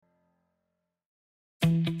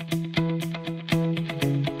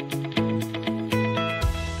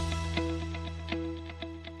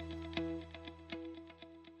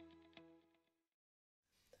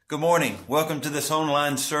Good morning. Welcome to this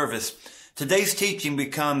online service. Today's teaching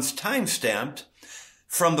becomes time-stamped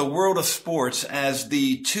from the world of sports as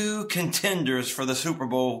the two contenders for the Super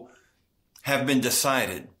Bowl have been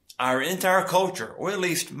decided. Our entire culture, or at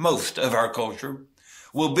least most of our culture,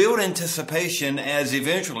 will build anticipation as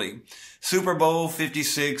eventually Super Bowl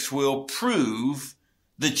 56 will prove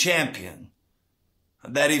the champion.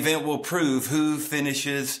 That event will prove who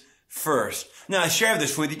finishes first. Now, I share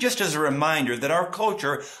this with you just as a reminder that our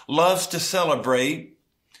culture loves to celebrate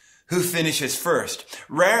who finishes first.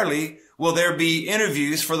 Rarely will there be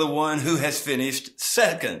interviews for the one who has finished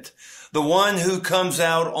second, the one who comes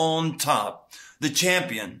out on top, the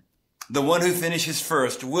champion. The one who finishes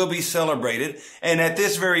first will be celebrated. And at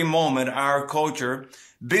this very moment, our culture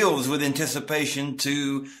builds with anticipation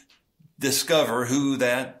to discover who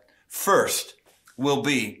that first will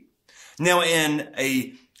be. Now, in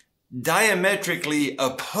a diametrically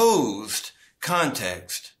opposed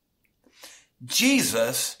context,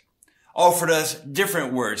 Jesus offered us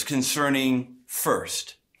different words concerning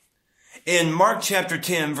first. In Mark chapter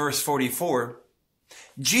 10, verse 44,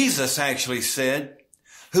 Jesus actually said,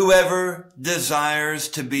 "Whoever desires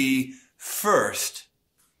to be first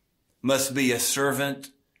must be a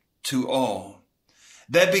servant to all."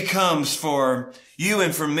 That becomes for you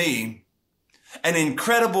and for me an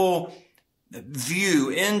incredible view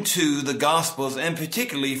into the Gospels, and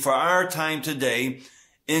particularly for our time today,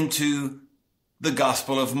 into the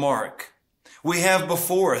Gospel of Mark. We have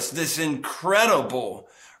before us this incredible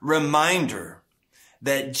reminder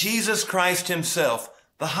that Jesus Christ himself,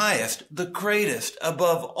 the highest, the greatest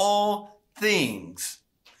above all things,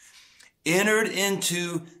 entered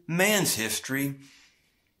into man's history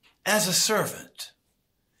as a servant.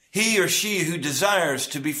 He or she who desires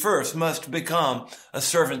to be first must become a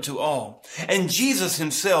servant to all. And Jesus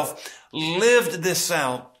himself lived this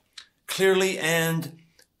out clearly and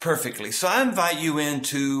perfectly. So I invite you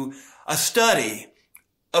into a study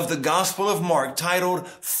of the Gospel of Mark titled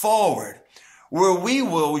Forward, where we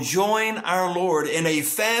will join our Lord in a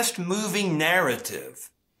fast-moving narrative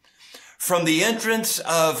from the entrance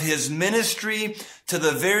of his ministry to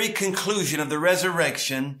the very conclusion of the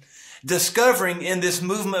resurrection, discovering in this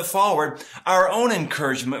movement forward our own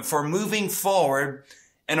encouragement for moving forward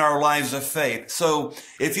in our lives of faith. So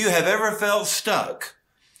if you have ever felt stuck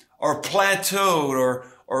or plateaued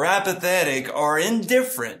or apathetic or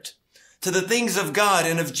indifferent to the things of God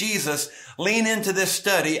and of Jesus, lean into this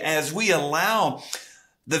study as we allow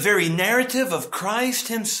the very narrative of Christ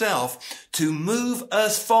himself to move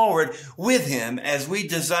us forward with him as we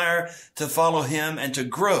desire to follow him and to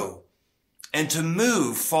grow and to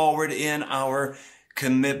move forward in our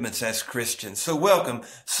commitments as Christians. So welcome.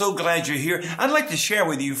 So glad you're here. I'd like to share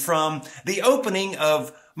with you from the opening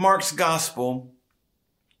of Mark's Gospel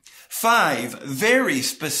 5 very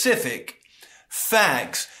specific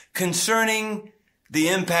facts concerning the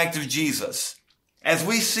impact of Jesus. As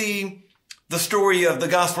we see the story of the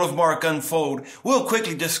Gospel of Mark unfold, we'll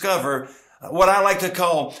quickly discover what I like to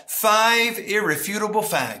call 5 irrefutable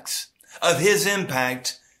facts of his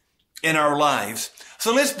impact in our lives.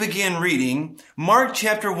 So let's begin reading Mark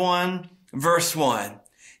chapter 1, verse 1.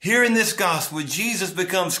 Here in this gospel, Jesus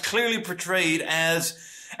becomes clearly portrayed as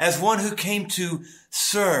one who came to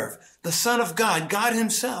serve, the Son of God, God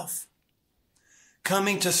himself,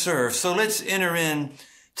 coming to serve. So let's enter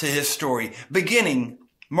into his story. Beginning,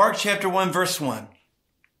 Mark chapter 1, verse 1.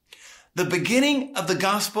 The beginning of the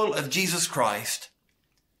gospel of Jesus Christ,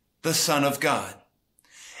 the Son of God.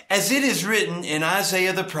 As it is written in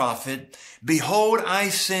Isaiah the prophet, "Behold, I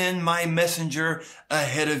send my messenger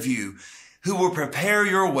ahead of you, who will prepare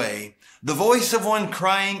your way. The voice of one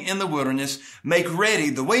crying in the wilderness, make ready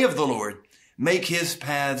the way of the Lord, make his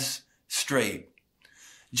paths straight."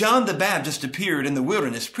 John the Baptist appeared in the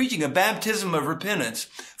wilderness, preaching a baptism of repentance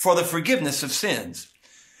for the forgiveness of sins.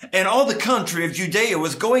 And all the country of Judea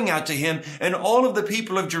was going out to him, and all of the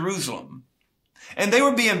people of Jerusalem. And they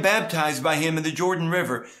were being baptized by him in the Jordan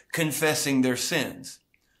River, confessing their sins.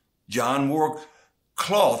 John wore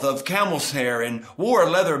cloth of camel's hair and wore a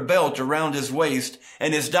leather belt around his waist,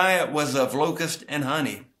 and his diet was of locust and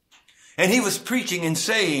honey. And he was preaching and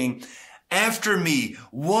saying, "After me,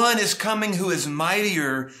 one is coming who is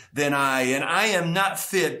mightier than I, and I am not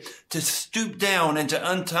fit to stoop down and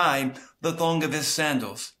to untie the thong of his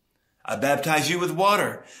sandals. I baptize you with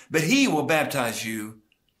water, but he will baptize you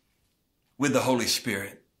with the Holy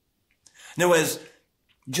Spirit." Now, as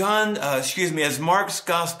Mark's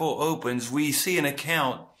gospel opens, we see an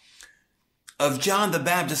account of John the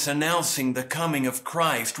Baptist announcing the coming of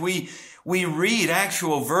Christ. We read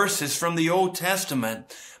actual verses from the Old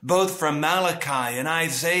Testament, both from Malachi and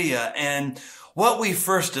Isaiah, and what we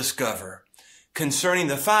first discover concerning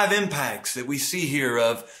the 5 impacts that we see here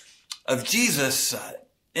of Jesus'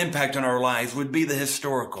 impact on our lives would be the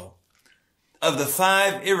historical. Of the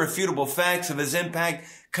 5 irrefutable facts of his impact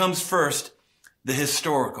comes first the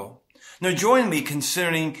historical. Now join me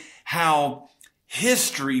concerning how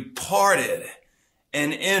history parted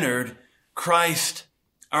and entered Christ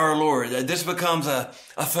our Lord. This becomes a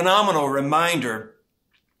phenomenal reminder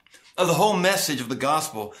of the whole message of the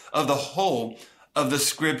gospel, of the whole of the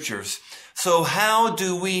scriptures. So how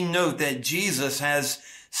do we note that Jesus has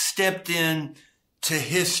stepped in to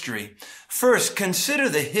history? First, consider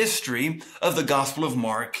the history of the Gospel of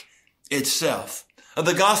Mark itself.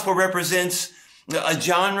 The gospel represents a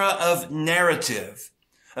genre of narrative,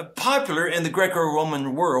 popular in the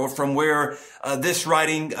Greco-Roman world from where this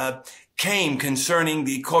writing came concerning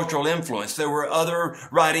the cultural influence. There were other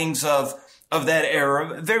writings of that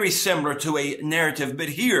era, very similar to a narrative, but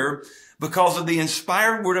here, because of the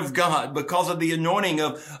inspired word of God, because of the anointing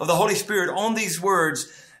of the Holy Spirit on these words,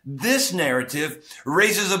 this narrative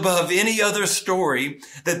raises above any other story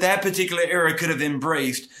that particular era could have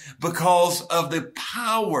embraced because of the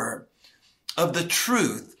power of the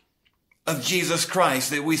truth of Jesus Christ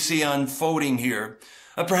that we see unfolding here.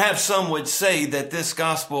 Perhaps some would say that this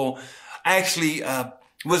gospel actually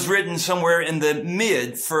was written somewhere in the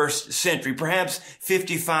mid-1st century, perhaps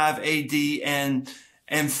 55 AD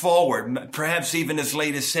and forward, perhaps even as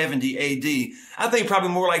late as 70 AD. I think probably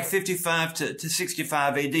more like 55 to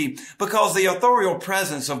 65 AD, because the authorial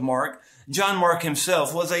presence of Mark, John Mark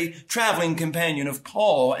himself, was a traveling companion of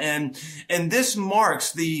Paul, and this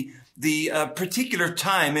marks the particular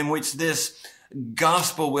time in which this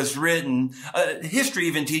gospel was written. History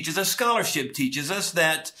even teaches us, scholarship teaches us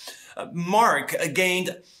that Mark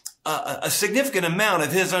gained a significant amount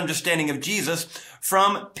of his understanding of Jesus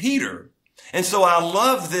from Peter. And so I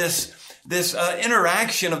love this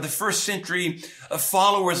interaction of the 1st century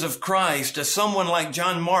followers of Christ, someone like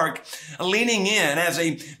John Mark leaning in as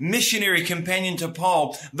a missionary companion to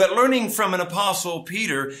Paul, but learning from an apostle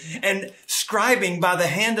Peter and scribing by the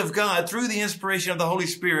hand of God through the inspiration of the Holy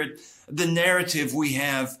Spirit the narrative we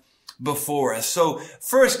have before us. So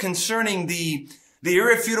first, concerning the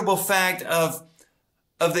irrefutable fact of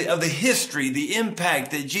the history, the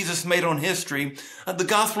impact that Jesus made on history, the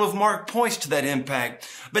Gospel of Mark points to that impact.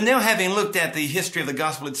 But now, having looked at the history of the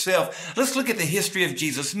gospel itself, let's look at the history of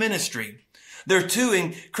Jesus' ministry. There are 2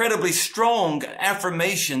 incredibly strong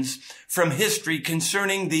affirmations from history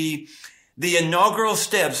concerning the inaugural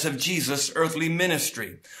steps of Jesus' earthly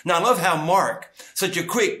ministry. Now, I love how Mark, such a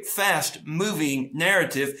quick, fast moving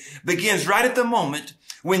narrative, begins right at the moment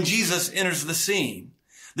when Jesus enters the scene.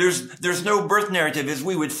 There's no birth narrative as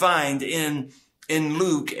we would find in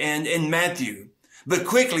Luke and in Matthew. But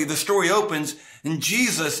quickly the story opens and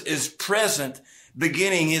Jesus is present,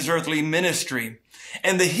 beginning his earthly ministry.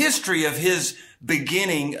 And the history of his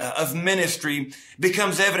beginning of ministry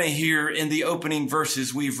becomes evident here in the opening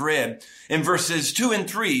verses we've read. In verses 2 and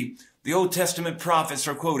 3, the Old Testament prophets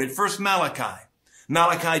are quoted. First,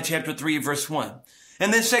 Malachi chapter 3, verse 1.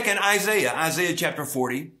 And then second, Isaiah chapter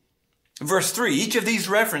 40. Verse 3, each of these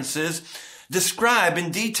references describe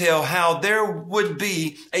in detail how there would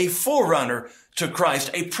be a forerunner to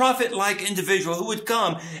Christ, a prophet-like individual who would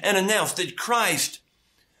come and announce that Christ,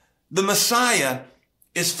 the Messiah,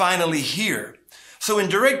 is finally here. So in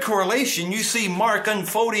direct correlation, you see Mark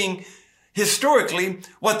unfolding historically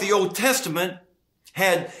what the Old Testament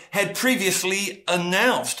had previously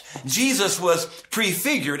announced. Jesus was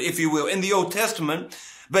prefigured, if you will, in the Old Testament.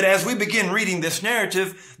 But as we begin reading this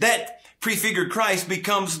narrative, that prefigured Christ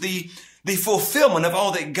becomes the fulfillment of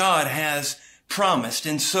all that God has promised.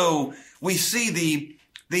 And so we see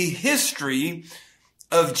the history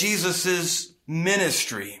of Jesus's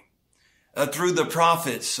ministry through the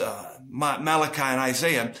prophets, Malachi and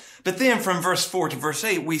Isaiah. But then from verse 4 to verse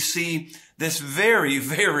 8, we see this very,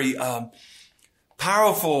 very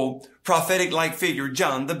powerful prophetic-like figure,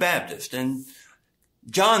 John the Baptist. And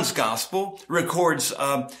John's gospel records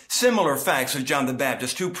similar facts of John the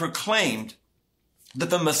Baptist, who proclaimed that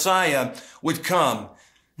the Messiah would come.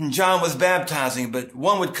 And John was baptizing, but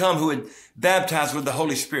one would come who would baptize with the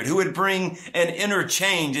Holy Spirit, who would bring an inner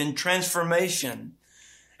change and transformation.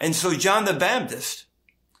 And so John the Baptist,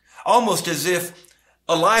 almost as if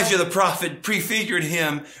Elijah the prophet prefigured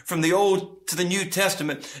him from the Old to the New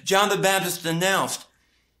Testament, John the Baptist announced,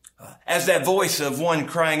 as that voice of one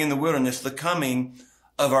crying in the wilderness, the coming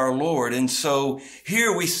of our Lord. And so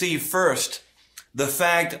here we see first the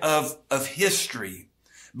fact of history,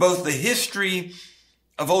 both the history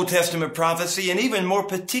of Old Testament prophecy and even more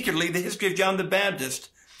particularly the history of John the Baptist,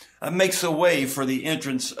 makes a way for the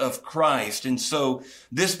entrance of Christ. And so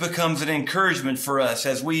this becomes an encouragement for us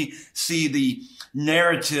as we see the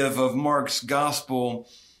narrative of Mark's gospel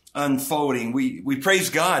unfolding. We praise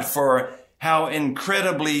God for how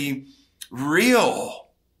incredibly real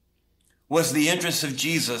was the entrance of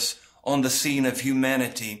Jesus on the scene of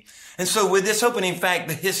humanity. And so with this opening fact,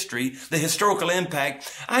 the historical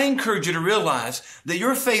impact, I encourage you to realize that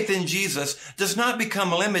your faith in Jesus does not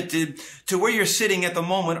become limited to where you're sitting at the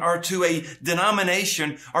moment or to a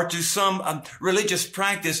denomination or to some religious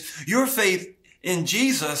practice. Your faith in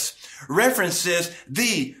Jesus references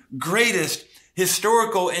the greatest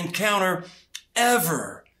historical encounter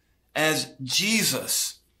ever as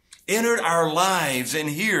Jesus entered our lives and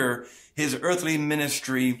here his earthly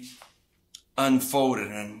ministry unfolded.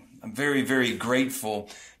 And I'm very, very grateful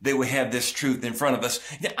that we have this truth in front of us.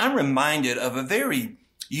 I'm reminded of a very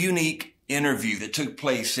unique interview that took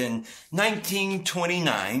place in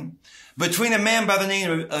 1929 between a man by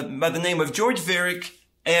the name of George Varick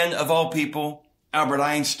and, of all people, Albert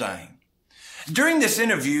Einstein. During this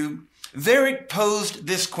interview, Varick posed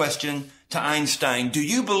this question to Einstein: do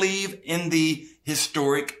you believe in the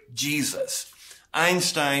historic Jesus?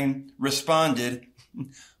 Einstein responded,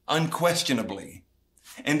 unquestionably.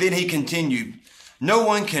 And then he continued, no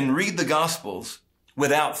one can read the Gospels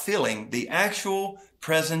without feeling the actual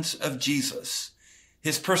presence of Jesus.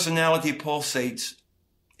 His personality pulsates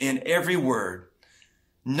in every word.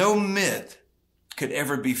 No myth could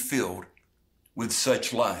ever be filled with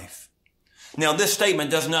such life. Now, this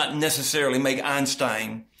statement does not necessarily make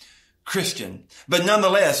Einstein Christian, but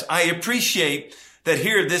nonetheless, I appreciate that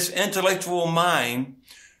here this intellectual mind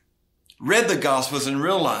read the Gospels and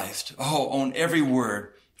realized, on every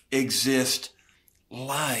word exists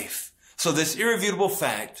life. So this irrefutable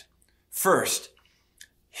fact, first,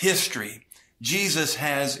 history. Jesus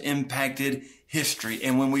has impacted history.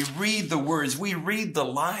 And when we read the words, we read the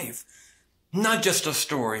life, not just a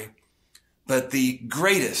story, but the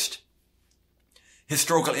greatest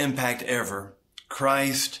historical impact ever,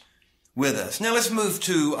 Christ with us. Now let's move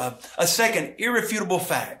to a second irrefutable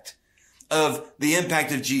fact of the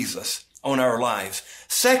impact of Jesus on our lives.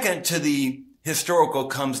 Second to the historical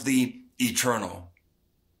comes the eternal.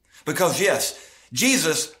 Because yes,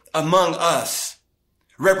 Jesus among us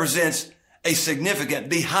represents a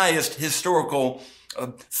significant, the highest historical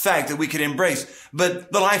fact that we could embrace.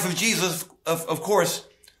 But the life of Jesus, of course,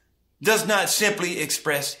 does not simply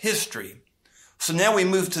express history. So now we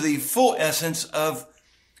move to the full essence of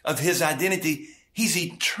his identity. He's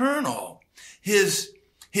eternal. His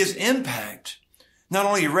impact not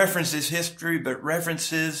only references history, but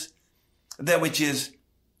references that which is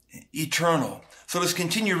eternal. So let's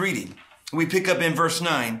continue reading. We pick up in verse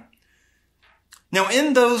 9. Now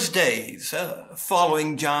in those days,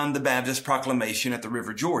 following John the Baptist's proclamation at the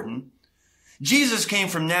river Jordan, Jesus came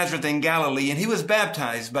from Nazareth in Galilee, and he was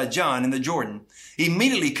baptized by John in the Jordan.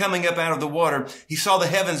 Immediately coming up out of the water, he saw the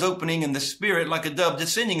heavens opening and the Spirit like a dove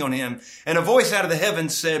descending on him. And a voice out of the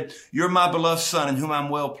heavens said, "You're my beloved Son, in whom I'm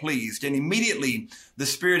well pleased." And immediately the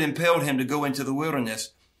Spirit impelled him to go into the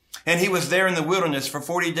wilderness. And he was there in the wilderness for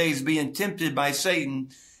 40 days being tempted by Satan.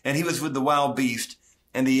 And he was with the wild beast,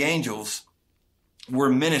 and the angels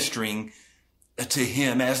were ministering to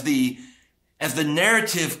him. As the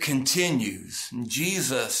narrative continues,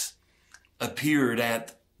 Jesus appeared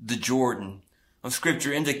at the Jordan. Well,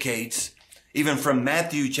 Scripture indicates, even from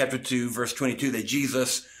Matthew chapter 2, verse 22, that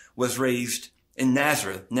Jesus was raised in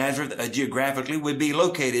Nazareth. Nazareth, geographically, would be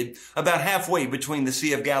located about halfway between the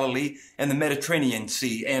Sea of Galilee and the Mediterranean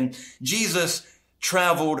Sea. And Jesus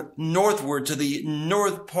traveled northward to the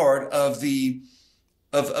north part of the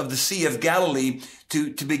Sea of Galilee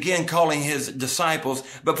to begin calling his disciples.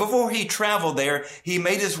 But before he traveled there, he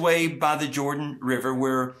made his way by the Jordan River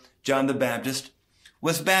where John the Baptist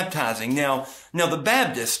was baptizing. Now the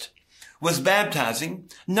Baptist was baptizing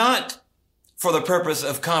not for the purpose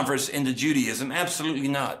of converts into Judaism. Absolutely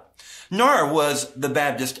not. Nor was the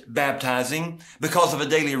Baptist baptizing because of a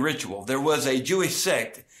daily ritual. There was a Jewish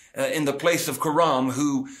sect in the place of Qumran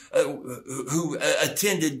who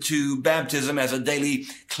attended to baptism as a daily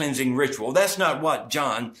cleansing ritual. That's not what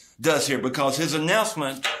John does here, because his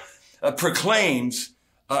announcement proclaims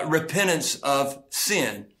repentance of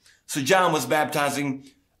sin. So John was baptizing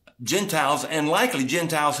Gentiles, and likely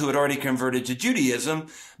Gentiles who had already converted to Judaism,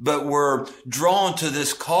 but were drawn to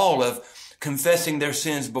this call of confessing their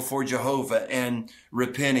sins before Jehovah and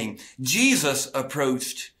repenting. Jesus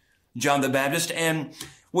approached John the Baptist, and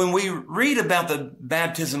when we read about the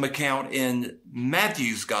baptism account in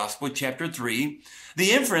Matthew's Gospel, chapter 3,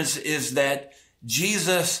 the inference is that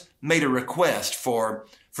Jesus made a request for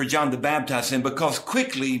for John to baptize him, because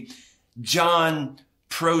quickly John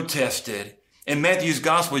protested. In Matthew's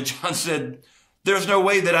gospel, John said, there's no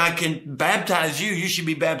way that I can baptize you. You should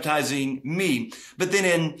be baptizing me. But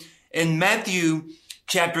then in Matthew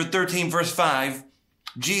chapter 13, verse 5,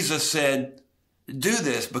 Jesus said, do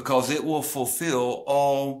this because it will fulfill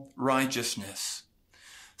all righteousness.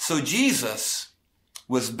 So Jesus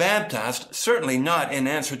was baptized, certainly not in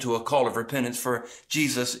answer to a call of repentance, for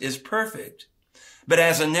Jesus is perfect. But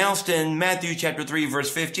as announced in Matthew chapter 3,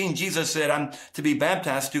 verse 15, Jesus said, I'm to be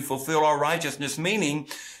baptized to fulfill all righteousness, meaning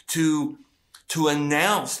to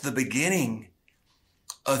announce the beginning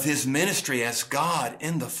of his ministry as God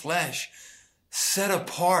in the flesh, set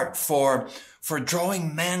apart for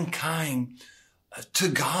drawing mankind to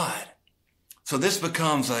God. So this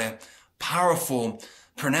becomes a powerful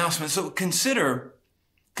pronouncement. So consider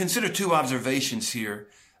two observations here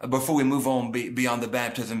before we move on beyond the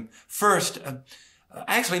baptism. First,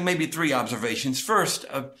 actually maybe three observations. First,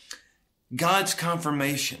 God's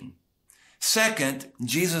confirmation. Second,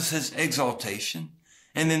 Jesus' exaltation.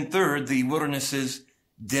 And then third, the wilderness's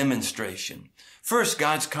demonstration. First,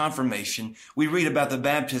 God's confirmation. We read about the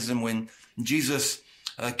baptism when Jesus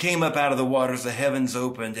came up out of the waters, the heavens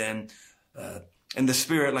opened, and the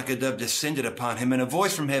Spirit like a dove descended upon him. And a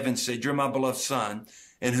voice from heaven said, you're my beloved Son,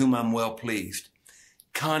 in whom I'm well pleased.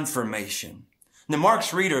 Confirmation. Now,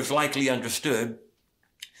 Mark's readers likely understood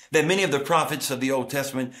that many of the prophets of the Old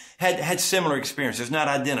Testament had similar experiences, not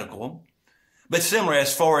identical, but similar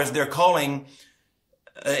as far as their calling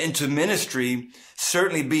into ministry,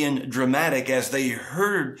 certainly being dramatic as they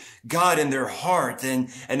heard God in their heart and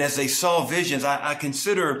as they saw visions. I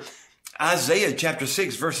consider Isaiah chapter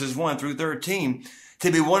 6 verses 1 through 13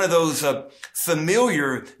 to be one of those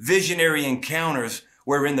familiar visionary encounters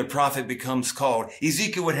wherein the prophet becomes called.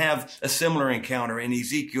 Ezekiel would have a similar encounter in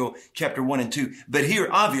Ezekiel chapter 1 and 2. But here,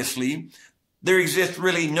 obviously, there exists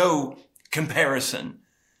really no comparison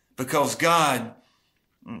because God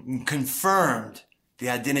confirmed the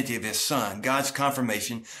identity of his Son, God's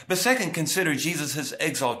confirmation. But second, consider Jesus'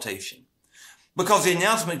 exaltation. Because the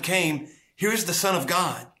announcement came, here's the Son of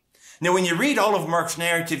God. Now, when you read all of Mark's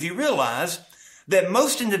narrative, you realize that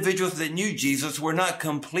most individuals that knew Jesus were not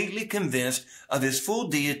completely convinced of his full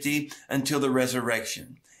deity until the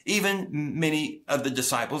resurrection. Even many of the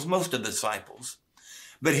disciples, most of the disciples.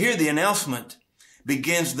 But here the announcement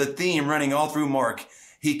begins the theme running all through Mark.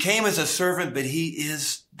 He came as a servant, but he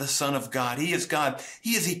is the Son of God. He is God.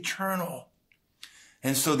 He is eternal.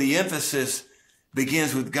 And so the emphasis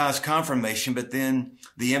begins with God's confirmation, but then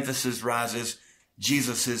the emphasis rises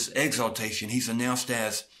Jesus' exaltation. He's announced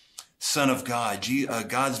as Son of God.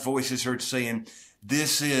 God's voice is heard saying,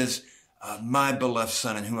 this is my beloved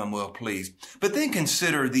Son in whom I'm well pleased. But then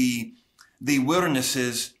consider the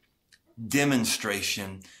wilderness's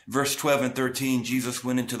demonstration. Verse 12 and 13, Jesus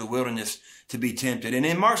went into the wilderness to be tempted. And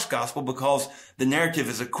in Mark's gospel, because the narrative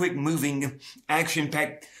is a quick moving,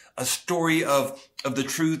 action-packed a story of the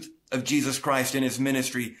truth of Jesus Christ and his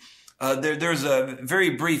ministry, there's a very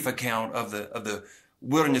brief account of the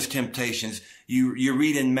wilderness temptations. You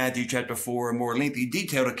read in Matthew chapter 4 a more lengthy,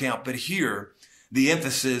 detailed account, but here the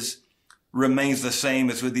emphasis remains the same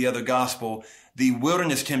as with the other gospel. The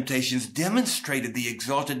wilderness temptations demonstrated the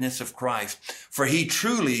exaltedness of Christ, for he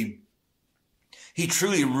truly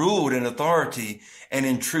ruled in authority and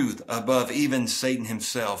in truth above even Satan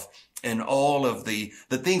himself and all of the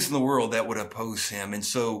things in the world that would oppose him. And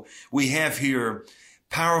so we have here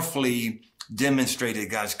powerfully demonstrated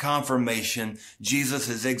God's confirmation,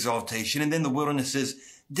 Jesus' exaltation, and then the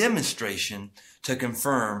wilderness's demonstration to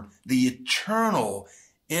confirm the eternal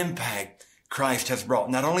impact Christ has brought.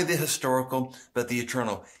 Not only the historical, but the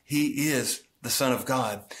eternal. He is the Son of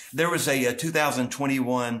God. There was a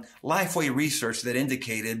 2021 Lifeway research that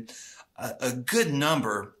indicated a good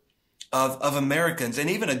number of Americans and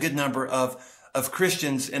even a good number of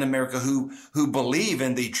Christians in America who believe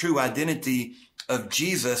in the true identity of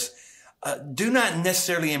Jesus do not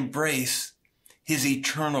necessarily embrace his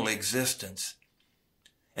eternal existence.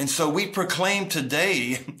 And so we proclaim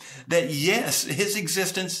today that yes, his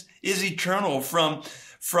existence is eternal from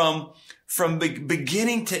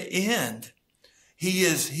beginning to end. He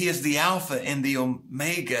is the Alpha and the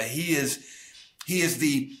Omega. He is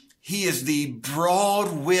the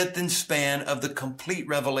broad width and span of the complete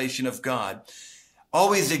revelation of God,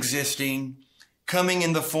 always existing, coming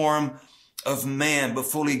in the form of man, but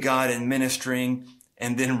fully God and ministering,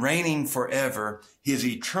 and then reigning forever. His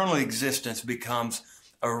eternal existence becomes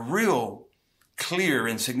a real clear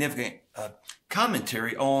and significant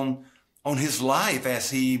commentary on his life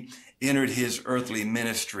as he entered his earthly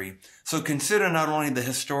ministry. So consider not only the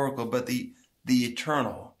historical, but the the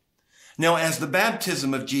eternal. Now, as the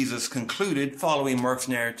baptism of Jesus concluded, following Mark's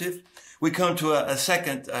narrative, we come to a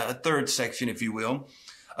third section, if you will,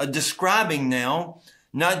 describing now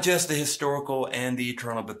not just the historical and the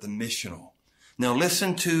eternal, but the missional. Now,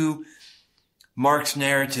 listen to Mark's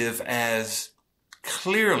narrative as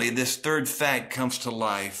clearly this third fact comes to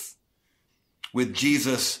life with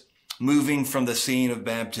Jesus moving from the scene of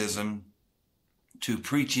baptism to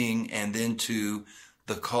preaching and then to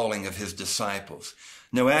the calling of his disciples.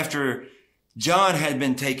 Now, after John had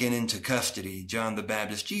been taken into custody, John the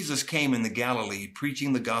Baptist, Jesus came in the Galilee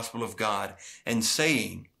preaching the gospel of God and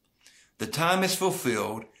saying, "The time is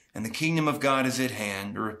fulfilled and the kingdom of God is at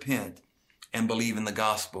hand. Repent and believe in the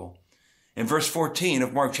gospel." In verse 14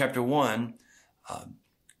 of Mark chapter 1,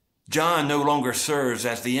 John no longer serves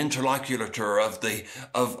as the interlocutor of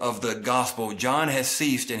the gospel. John has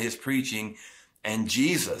ceased in his preaching, and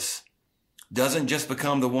Jesus doesn't just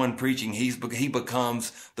become the one preaching. He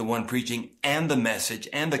becomes the one preaching and the message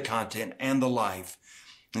and the content and the life.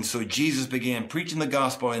 And so Jesus began preaching the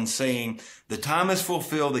gospel and saying, "The time is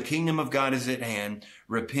fulfilled. The kingdom of God is at hand.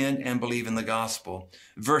 Repent and believe in the gospel."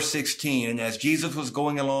 Verse 16, "And as Jesus was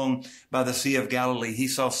going along by the Sea of Galilee, he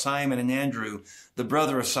saw Simon and Andrew, the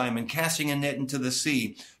brother of Simon, casting a net into the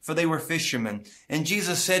sea, for they were fishermen. And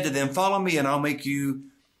Jesus said to them, 'Follow me, and I'll make you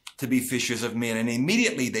to be fishers of men.' And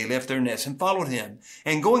immediately they left their nets and followed him.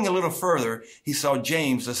 And going a little further, he saw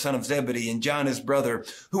James, the son of Zebedee, and John, his brother,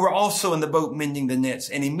 who were also in the boat mending the nets.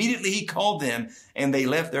 And immediately he called them, and they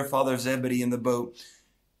left their father Zebedee in the boat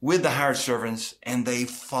with the hired servants, and they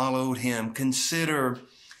followed him." Consider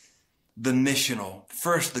the missional.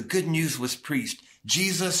 First, the good news was preached.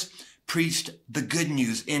 Jesus preached the good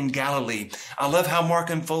news in Galilee. I love how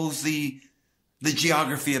Mark unfolds the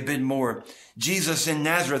geography a bit more. Jesus in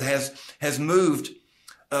Nazareth has moved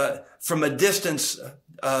from a distance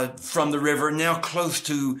from the river, now close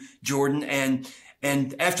to Jordan.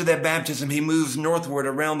 And after that baptism, he moves northward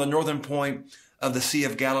around the northern point of the Sea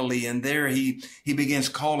of Galilee. And there he begins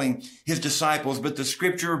calling his disciples. But the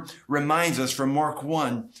scripture reminds us from Mark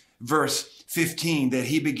 1, verse 15, that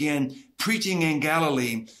he began preaching in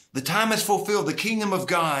Galilee. The time is fulfilled. The kingdom of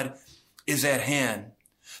God is at hand.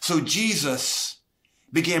 So Jesus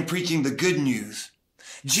began preaching the good news.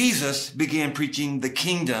 Jesus began preaching the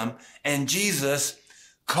kingdom, and Jesus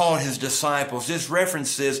called his disciples. This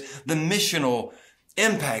references the missional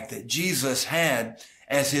impact that Jesus had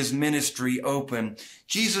as his ministry opened.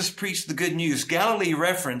 Jesus preached the good news. Galilee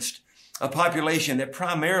referenced a population that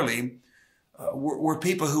primarily were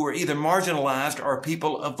people who were either marginalized or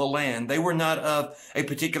people of the land. They were not of a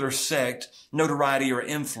particular sect, notoriety, or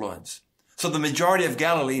influence. So the majority of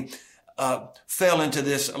Galilee fell into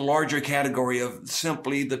this larger category of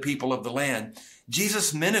simply the people of the land.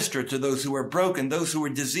 Jesus ministered to those who were broken, those who were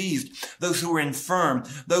diseased, those who were infirm,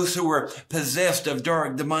 those who were possessed of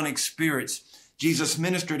dark demonic spirits. Jesus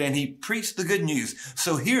ministered and he preached the good news.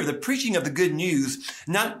 So here, the preaching of the good news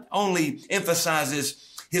not only emphasizes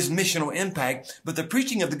his missional impact, but the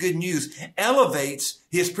preaching of the good news elevates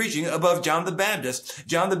his preaching above John the Baptist.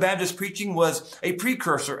 John the Baptist's preaching was a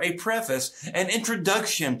precursor, a preface, an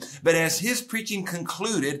introduction. But as his preaching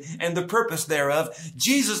concluded and the purpose thereof,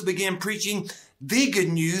 Jesus began preaching the good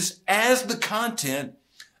news as the content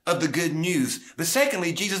of the good news. But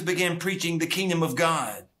secondly, Jesus began preaching the kingdom of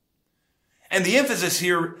God. And the emphasis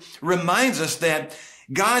here reminds us that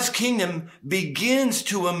God's kingdom begins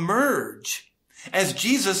to emerge as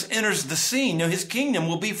Jesus enters the scene. Now, his kingdom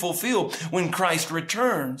will be fulfilled when Christ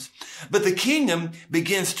returns. But the kingdom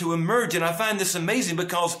begins to emerge. And I find this amazing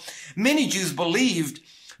because many Jews believed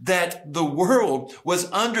that the world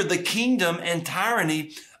was under the kingdom and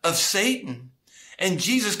tyranny of Satan. And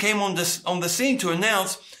Jesus came on the scene to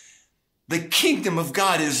announce the kingdom of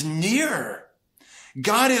God is near.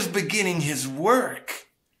 God is beginning his work.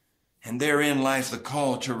 And therein lies the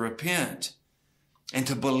call to repent and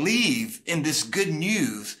to believe in this good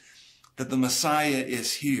news that the Messiah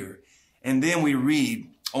is here. And then we read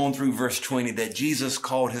on through verse 20 that Jesus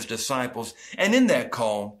called his disciples, and in that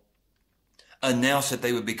call announced that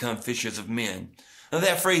they would become fishers of men. Now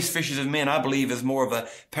that phrase, fishers of men, I believe is more of a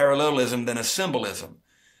parallelism than a symbolism,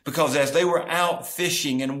 because as they were out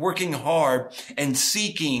fishing and working hard and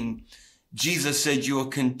seeking, Jesus said, "You will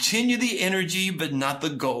continue the energy, but not the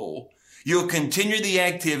goal. You'll continue the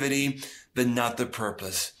activity, but not the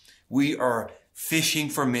purpose." We are fishing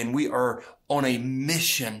for men. We are on a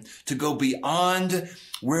mission to go beyond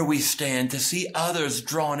where we stand, to see others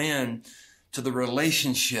drawn in to the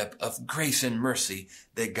relationship of grace and mercy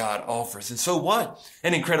that God offers. And so what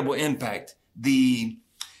an incredible impact, the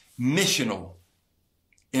missional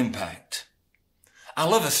impact. I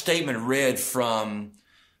love a statement read from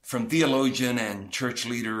theologian and church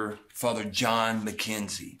leader Father John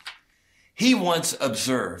Mackenzie. He once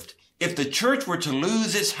observed, if the church were to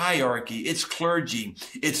lose its hierarchy, its clergy,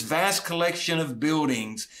 its vast collection of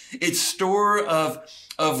buildings, its store of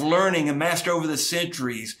learning amassed over the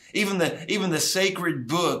centuries, even the sacred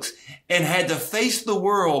books, and had to face the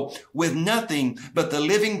world with nothing but the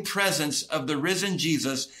living presence of the risen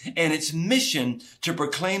Jesus and its mission to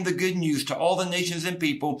proclaim the good news to all the nations and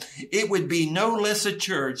people, it would be no less a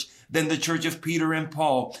church than the church of Peter and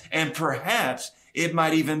Paul. And perhaps it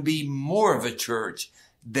might even be more of a church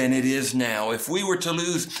than it is now. If we were to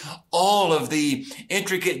lose all of the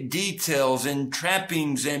intricate details and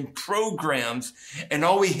trappings and programs, and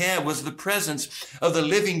all we had was the presence of the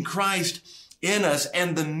living Christ in us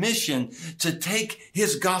and the mission to take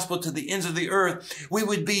his gospel to the ends of the earth, we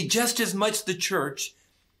would be just as much the church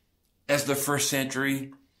as the first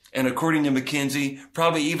century. And according to Mackenzie,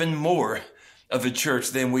 probably even more of a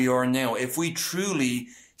church than we are now, if we truly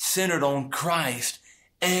centered on Christ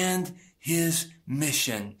and his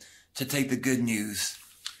mission to take the good news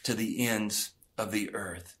to the ends of the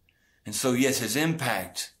earth. And so, yes, his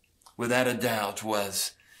impact, without a doubt,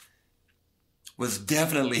 was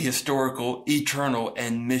definitely historical, eternal,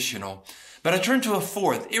 and missional. But I turn to a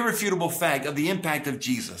fourth irrefutable fact of the impact of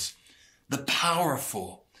Jesus, the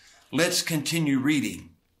powerful. Let's continue reading.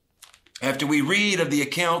 After we read of the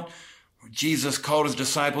account where Jesus called his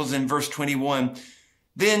disciples in verse 21,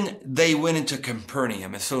 then they went into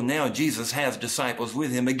Capernaum. And so now Jesus has disciples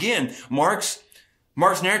with him. Again, Mark's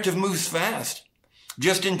narrative moves fast.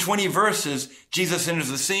 Just in 20 verses, Jesus enters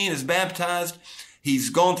the scene, is baptized. He's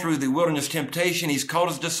gone through the wilderness temptation. He's called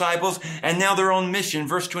his disciples, and now they're on mission.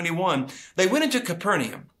 Verse 21, they went into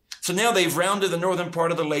Capernaum. So now they've rounded the northern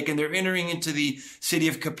part of the lake, and they're entering into the city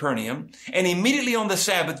of Capernaum. And immediately on the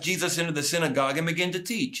Sabbath, Jesus entered the synagogue and began to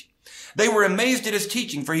teach. They were amazed at his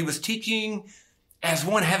teaching, for he was teaching as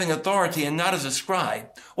one having authority and not as a scribe.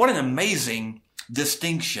 What an amazing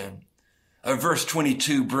distinction verse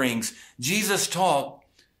 22 brings. Jesus taught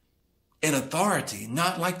in authority,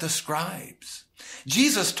 not like the scribes.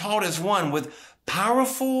 Jesus taught as one with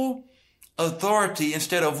powerful authority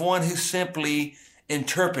instead of one who simply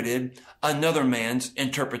interpreted another man's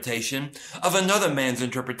interpretation of another man's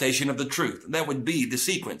interpretation of the truth. That would be the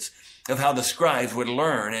sequence of how the scribes would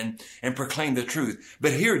learn and proclaim the truth.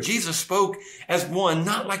 But here Jesus spoke as one,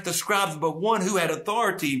 not like the scribes, but one who had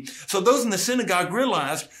authority. So those in the synagogue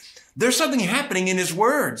realized there's something happening in his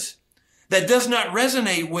words that does not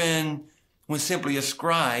resonate when simply a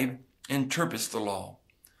scribe interprets the law.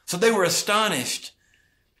 So they were astonished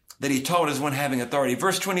that he taught as one having authority.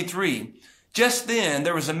 Verse 23, just then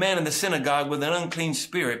there was a man in the synagogue with an unclean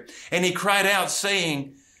spirit, and he cried out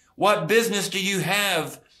saying, what business do you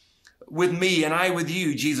have with me and I with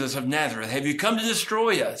you, Jesus of Nazareth? Have you come to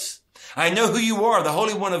destroy us? I know who you are, the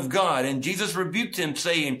Holy One of God. And Jesus rebuked him,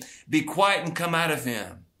 saying, be quiet and come out of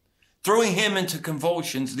him. Throwing him into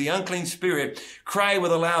convulsions, the unclean spirit cried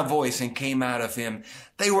with a loud voice and came out of him.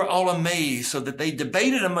 They were all amazed, so that they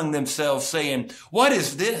debated among themselves, saying, what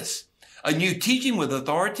is this? A new teaching with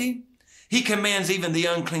authority? He commands even the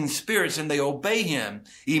unclean spirits, and they obey him.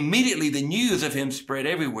 Immediately the news of him spread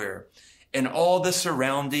everywhere, in all the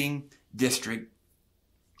surrounding district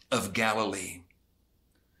of Galilee.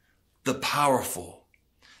 The powerful.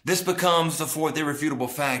 This becomes the fourth irrefutable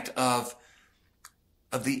fact of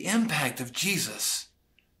the impact of Jesus,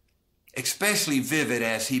 especially vivid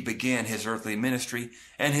as he began his earthly ministry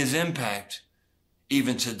and his impact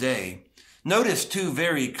even today. Notice two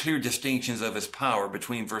very clear distinctions of his power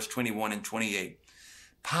between verse 21 and 28.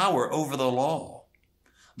 Power over the law.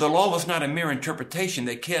 The law was not a mere interpretation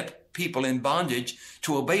that kept people in bondage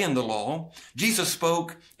to obeying the law. Jesus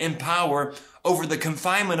spoke in power over the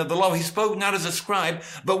confinement of the law. He spoke not as a scribe,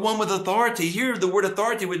 but one with authority. Here, the word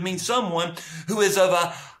authority would mean someone who is of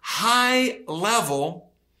a high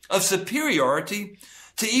level of superiority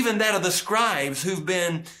to even that of the scribes who've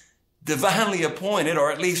been divinely appointed, or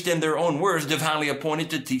at least in their own words, divinely appointed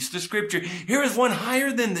to teach the scripture. Here is one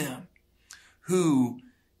higher than them who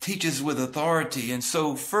teaches with authority. And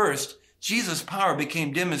so first, Jesus' power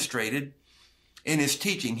became demonstrated in his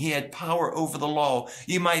teaching. He had power over the law.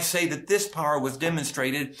 You might say that this power was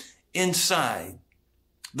demonstrated inside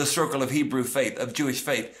the circle of Hebrew faith, of Jewish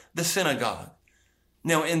faith, the synagogue.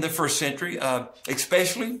 Now, in the first century,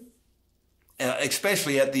 especially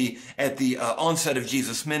at the onset of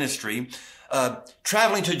Jesus' ministry,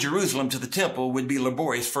 Traveling to Jerusalem to the temple would be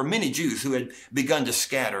laborious for many Jews who had begun to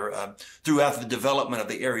scatter throughout the development of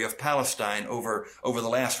the area of Palestine over the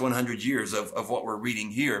last 100 years of what we're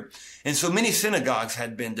reading here. And so many synagogues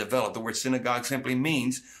had been developed. The word synagogue simply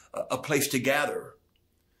means a place to gather.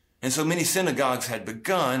 And so many synagogues had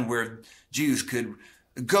begun where Jews could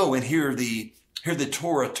go and hear the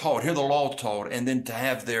Torah taught, hear the law taught, and then to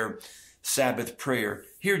have their Sabbath prayer.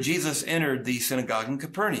 Here Jesus entered the synagogue in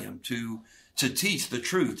Capernaum to teach the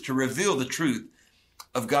truth, to reveal the truth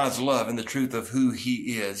of God's love and the truth of who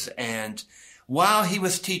he is. And while he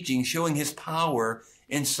was teaching, showing his power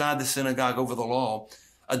inside the synagogue over the law,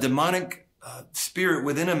 a demonic spirit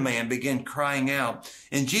within a man began crying out.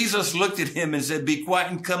 And Jesus looked at him and said, "Be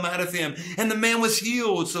quiet and come out of him." And the man was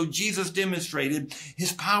healed. So Jesus demonstrated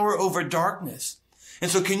his power over darkness. And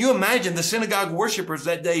so can you imagine the synagogue worshipers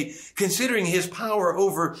that day considering his power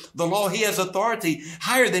over the law? He has authority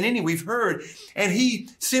higher than any we've heard. And he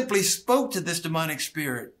simply spoke to this demonic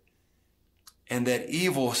spirit. And that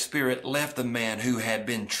evil spirit left the man who had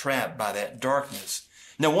been trapped by that darkness.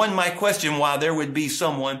 Now, one might question why there would be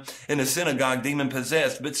someone in a synagogue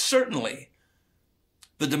demon-possessed, but certainly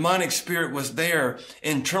the demonic spirit was there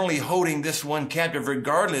internally holding this one captive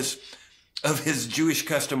regardless of his Jewish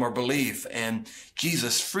custom or belief. And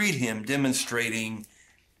Jesus freed him, demonstrating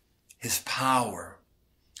his power.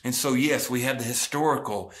 And so, yes, we have the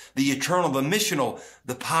historical, the eternal, the missional,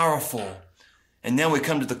 the powerful. And now we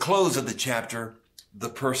come to the close of the chapter, the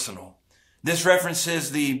personal. This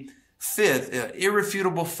references the fifth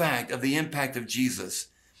irrefutable fact of the impact of Jesus,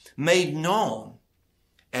 made known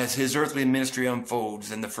as his earthly ministry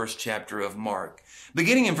unfolds in the first chapter of Mark.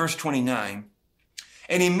 Beginning in verse 29,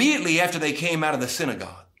 and immediately after they came out of the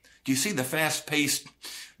synagogue, do you see the fast-paced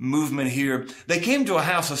movement here? They came to a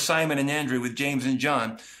house of Simon and Andrew with James and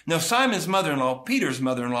John. Now Simon's mother-in-law, Peter's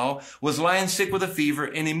mother-in-law, was lying sick with a fever,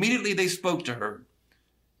 and immediately they spoke to her.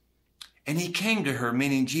 And he came to her,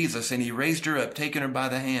 meaning Jesus, and he raised her up, taking her by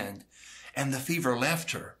the hand. And the fever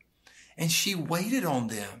left her, and she waited on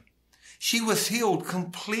them. She was healed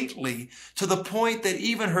completely to the point that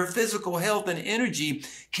even her physical health and energy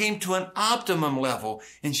came to an optimum level,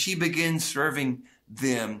 and she began serving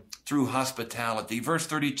them through hospitality. Verse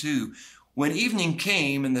 32, when evening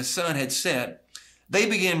came and the sun had set, they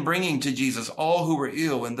began bringing to Jesus all who were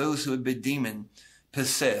ill and those who had been demon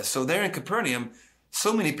possessed. So there in Capernaum,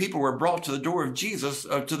 so many people were brought to the door of Jesus,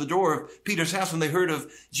 to the door of Peter's house when they heard of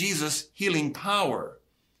Jesus' healing power.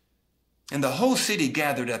 And the whole city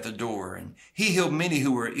gathered at the door, and he healed many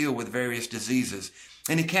who were ill with various diseases.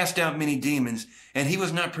 And he cast out many demons, and he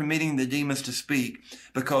was not permitting the demons to speak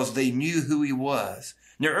because they knew who he was.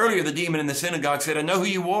 Now earlier the demon in the synagogue said, "I know who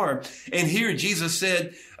you are." And here Jesus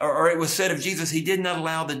said, or it was said of Jesus, he did not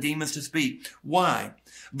allow the demons to speak. Why?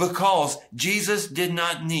 Because Jesus did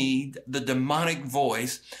not need the demonic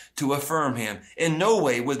voice to affirm him. In no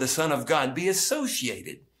way would the Son of God be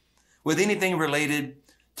associated with anything related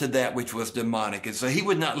to that which was demonic. And so he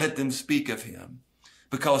would not let them speak of him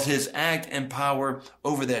because his act and power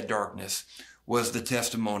over that darkness was the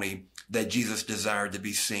testimony that Jesus desired to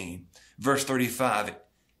be seen. Verse 35,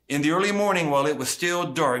 in the early morning while it was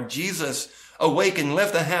still dark, Jesus awakened,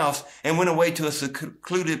 left the house, and went away to a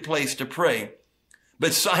secluded place to pray.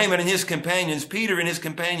 But Simon and his companions, Peter and his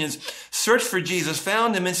companions, searched for Jesus,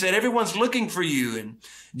 found him, and said, "Everyone's looking for you." And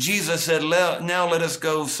Jesus said, "Now let us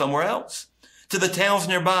go somewhere else, to the towns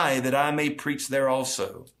nearby, that I may preach there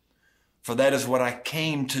also. For that is what I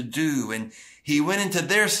came to do." And he went into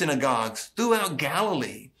their synagogues throughout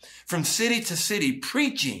Galilee, from city to city,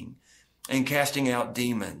 preaching and casting out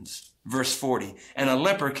demons. Verse 40, and a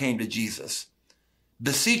leper came to Jesus,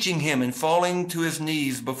 beseeching him and falling to his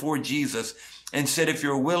knees before Jesus, and said, "If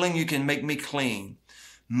you're willing, you can make me clean."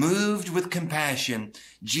 Moved with compassion,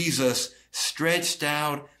 Jesus stretched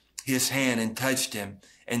out his hand and touched him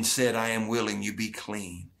and said, "I am willing, you be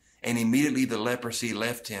clean." And immediately the leprosy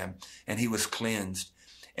left him and he was cleansed.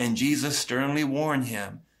 And Jesus sternly warned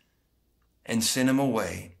him and sent him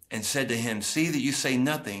away and said to him, "See that you say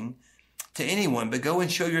nothing to anyone, but go and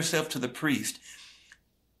show yourself to the priest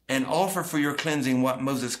and offer for your cleansing what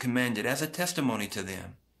Moses commanded as a testimony to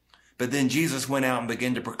them." But then Jesus went out and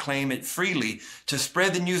began to proclaim it freely, to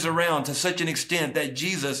spread the news around to such an extent that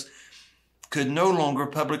Jesus could no longer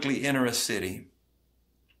publicly enter a city.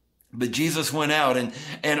 But Jesus went out,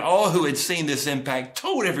 and all who had seen this impact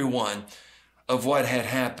told everyone of what had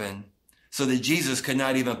happened, so that Jesus could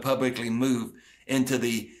not even publicly move into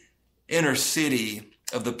the inner city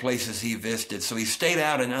of the places he visited. So he stayed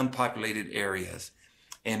out in unpopulated areas,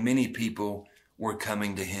 and many people were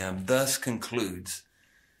coming to him. Thus concludes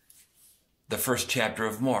the first chapter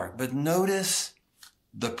of Mark. But notice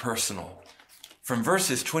the personal. From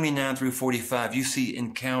verses 29 through 45, you see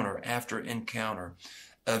encounter after encounter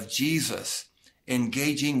of Jesus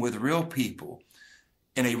engaging with real people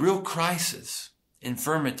in a real crisis,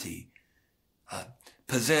 infirmity,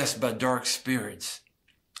 possessed by dark spirits,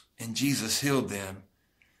 and Jesus healed them.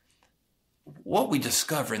 What we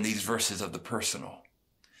discover in these verses of the personal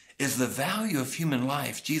is the value of human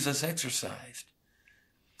life Jesus exercised.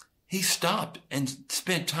 He stopped and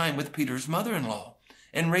spent time with Peter's mother-in-law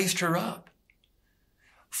and raised her up,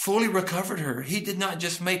 fully recovered her. He did not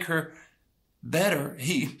just make her better.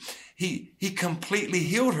 He completely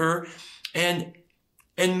healed her and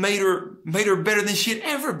made her better than she had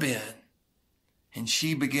ever been. And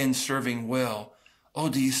she began serving well. Oh,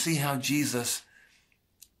 do you see how Jesus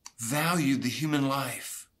valued the human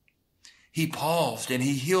life? He paused and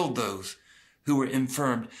he healed those who were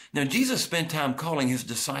infirmed. Now, Jesus spent time calling his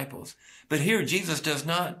disciples, but here Jesus does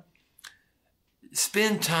not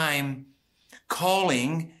spend time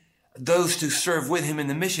calling those to serve with him in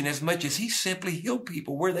the mission as much as he simply healed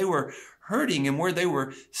people where they were hurting and where they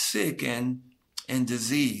were sick and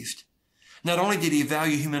diseased. Not only did he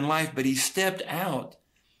value human life, but he stepped out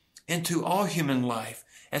into all human life.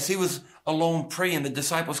 As he was alone praying, the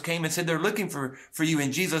disciples came and said, they're looking for you.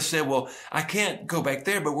 And Jesus said, well, I can't go back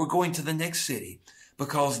there, but we're going to the next city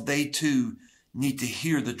because they too need to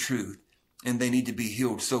hear the truth and they need to be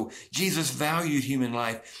healed. So Jesus valued human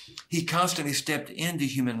life. He constantly stepped into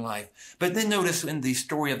human life. But then notice in the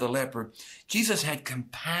story of the leper, Jesus had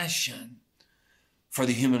compassion for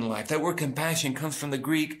the human life. That word compassion comes from the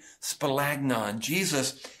Greek spalagnon.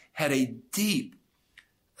 Jesus had a deep,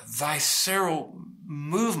 visceral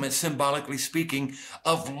movement, symbolically speaking,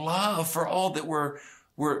 of love for all that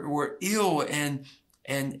were ill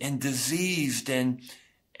and diseased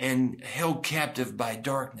and held captive by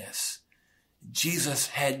darkness. Jesus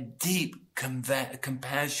had deep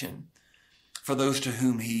compassion for those to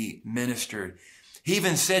whom he ministered. He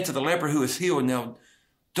even said to the leper who was healed, now,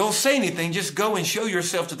 don't say anything, just go and show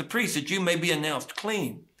yourself to the priest that you may be announced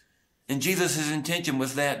clean. And Jesus' intention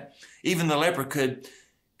was that even the leper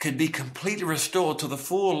could be completely restored to the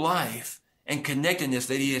full life and connectedness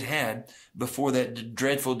that he had had before that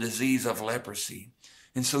dreadful disease of leprosy.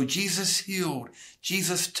 And so Jesus healed,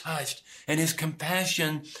 Jesus touched, and his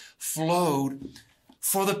compassion flowed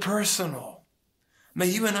for the personal. May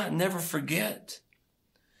you and I never forget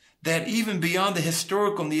that even beyond the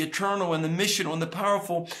historical and the eternal and the missional and the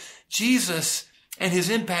powerful, Jesus and his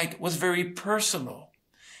impact was very personal.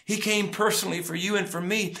 He came personally for you and for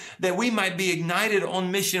me, that we might be ignited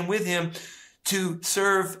on mission with him to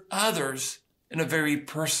serve others in a very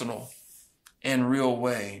personal and real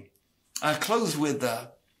way. I close with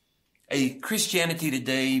a Christianity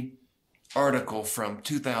Today article from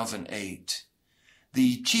 2008.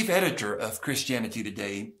 The chief editor of Christianity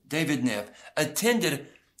Today, David Neff, attended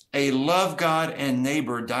a love God and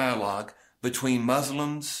neighbor dialogue between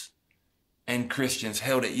Muslims and Christians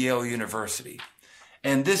held at Yale University.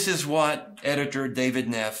 And this is what editor David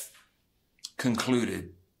Neff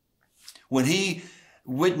concluded. When he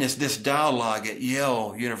witnessed this dialogue at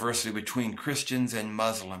Yale University between Christians and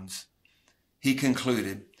Muslims, he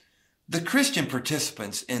concluded, the Christian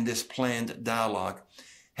participants in this planned dialogue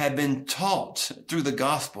had been taught through the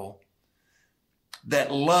gospel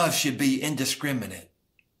that love should be indiscriminate,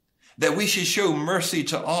 that we should show mercy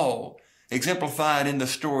to all, exemplified in the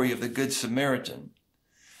story of the Good Samaritan,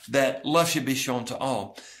 that love should be shown to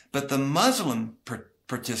all. But the Muslim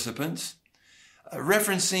participants,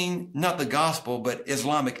 referencing not the gospel, but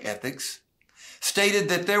Islamic ethics, stated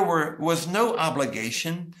that there was no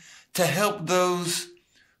obligation to help those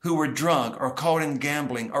who were drunk or caught in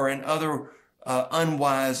gambling or in other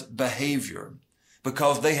unwise behavior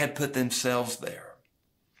because they had put themselves there.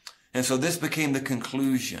 And so this became the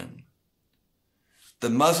conclusion. The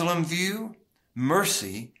Muslim view,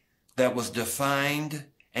 mercy that was defined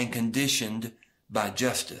and conditioned by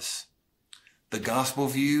justice. The gospel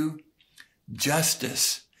view,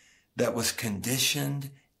 justice that was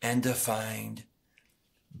conditioned and defined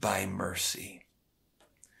by mercy.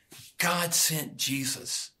 God sent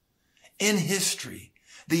Jesus in history,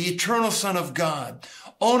 the eternal Son of God,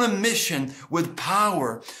 on a mission with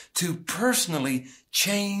power to personally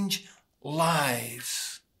change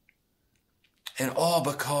lives. And all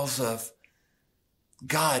because of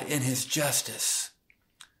God in his justice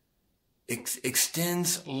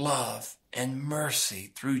extends love and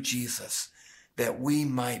mercy through Jesus that we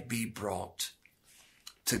might be brought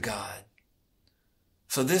to God.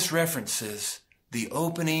 So this references the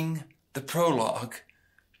opening, the prologue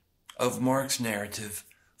of Mark's narrative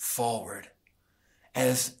forward.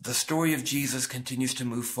 as the story of Jesus continues to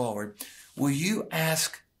move forward, will you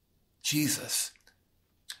ask Jesus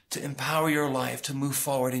to empower your life to move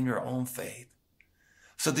forward in your own faith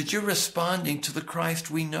so that you're responding to the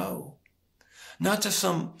Christ we know, not to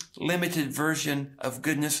some limited version of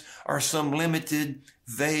goodness or some limited,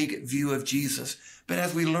 vague view of Jesus, but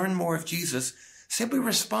as we learn more of Jesus, simply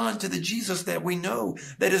respond to the Jesus that we know,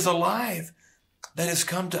 that is alive, that has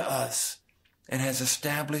come to us and has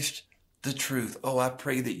established the truth. Oh, I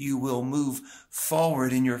pray that you will move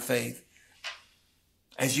forward in your faith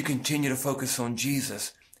as you continue to focus on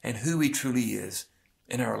Jesus and who he truly is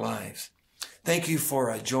in our lives. Thank you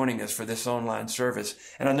for joining us for this online service.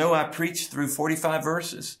 And I know I preached through 45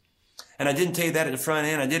 verses. And I didn't tell you that at the front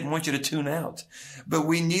end. I didn't want you to tune out. But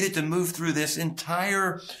we needed to move through this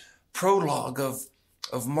entire prologue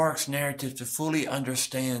of Mark's narrative to fully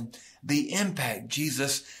understand the impact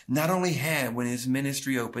Jesus not only had when his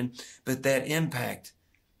ministry opened, but that impact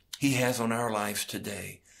he has on our lives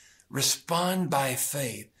today. Respond by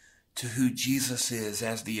faith to who Jesus is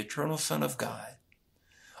as the eternal Son of God,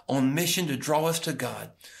 on mission to draw us to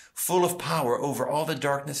God, full of power over all the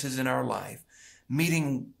darknesses in our life,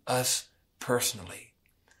 meeting us personally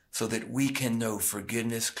so that we can know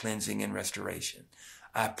forgiveness, cleansing, and restoration.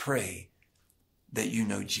 I pray that you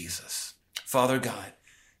know Jesus. Father God,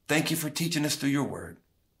 thank you for teaching us through your word.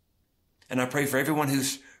 And I pray for everyone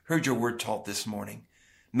who's heard your word taught this morning.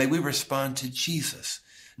 May we respond to Jesus,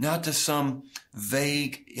 not to some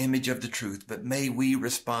vague image of the truth, but may we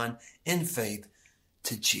respond in faith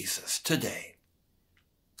to Jesus today.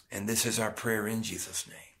 And this is our prayer in Jesus'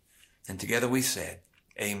 name. And together we said,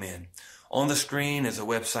 amen. On the screen is a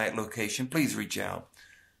website location. Please reach out.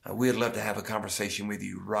 We'd love to have a conversation with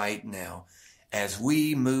you right now as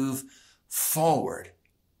we move forward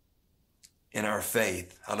in our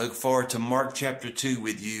faith. I look forward to Mark chapter 2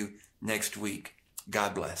 with you next week.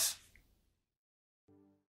 God bless.